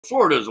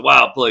Florida's a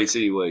wild place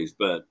anyways,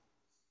 but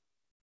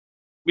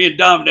me and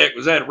Dominic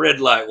was at a red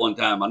light one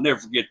time. I'll never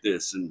forget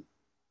this. And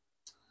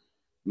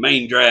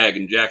main drag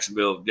in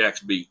Jacksonville,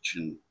 Jack's Beach.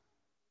 And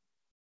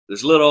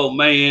this little old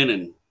man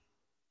and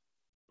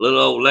little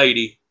old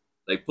lady,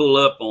 they pull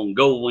up on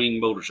Goldwing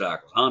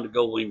motorcycles, Honda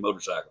Goldwing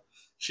motorcycle.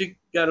 She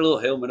got a little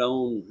helmet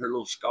on, her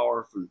little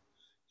scarf, and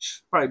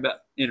she's probably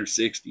about in her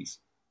 60s.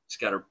 She's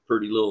got her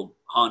pretty little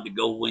Honda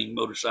Goldwing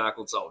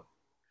motorcycle. It's all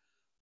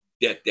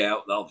decked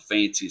out with all the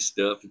fancy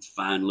stuff. It's a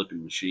fine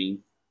looking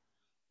machine.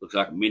 Looks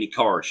like a mini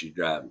car she's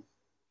driving.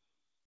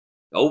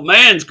 The old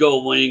man's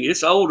Goldwing,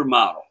 it's an older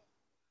model.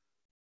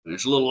 And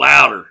it's a little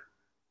louder.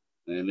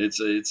 And it's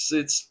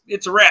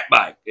a rat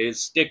bike. It's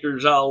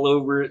stickers all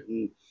over it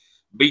and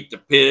beat the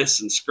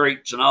piss and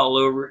scrapes and all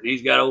over it. And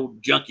he's got an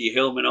old junky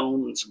helmet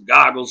on and some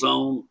goggles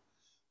on.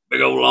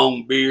 Big old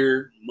long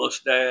beard,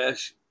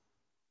 mustache.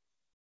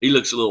 He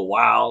looks a little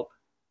wild.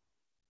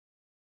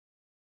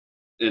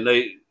 And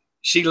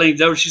she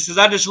leans over. She says,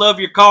 "I just love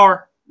your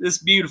car. It's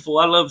beautiful.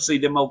 I love to see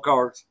them old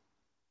cars."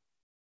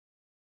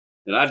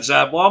 And I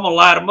decided, boy, I'm going to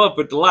light them up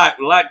at the light.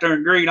 When the light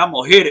turned green, I'm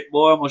going to hit it,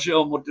 boy. I'm going to show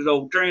them what this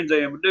old Trans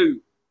Am will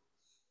do.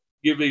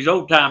 Give these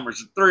old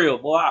timers a thrill,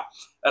 boy.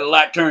 That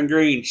light turned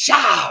green.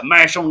 Shah!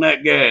 Mash on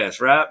that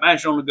gas, right?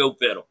 Mash on the go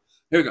pedal.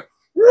 Here we go.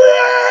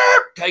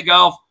 Take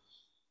off.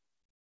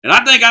 And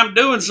I think I'm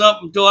doing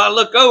something until I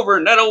look over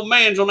and that old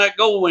man's on that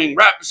Goldwing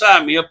right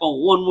beside me up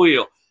on one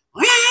wheel.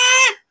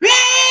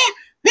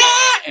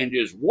 And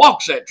just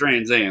walks that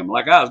Trans Am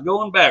like I was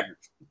going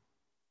backwards.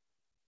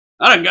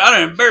 I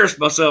done embarrassed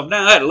myself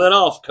now. I had to let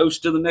off,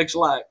 coast to the next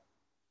light.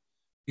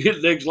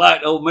 Get the next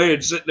light, the old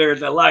man sitting there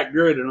at that light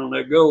grinning on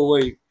that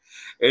Goldwing.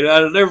 And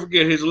I'll never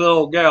forget his little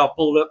old gal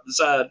pulled up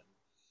beside.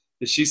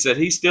 And she said,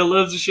 "He still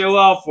loves to show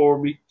off for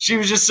me." She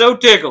was just so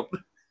tickled.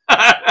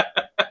 I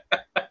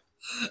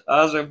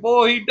said,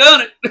 "Boy, he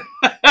done it."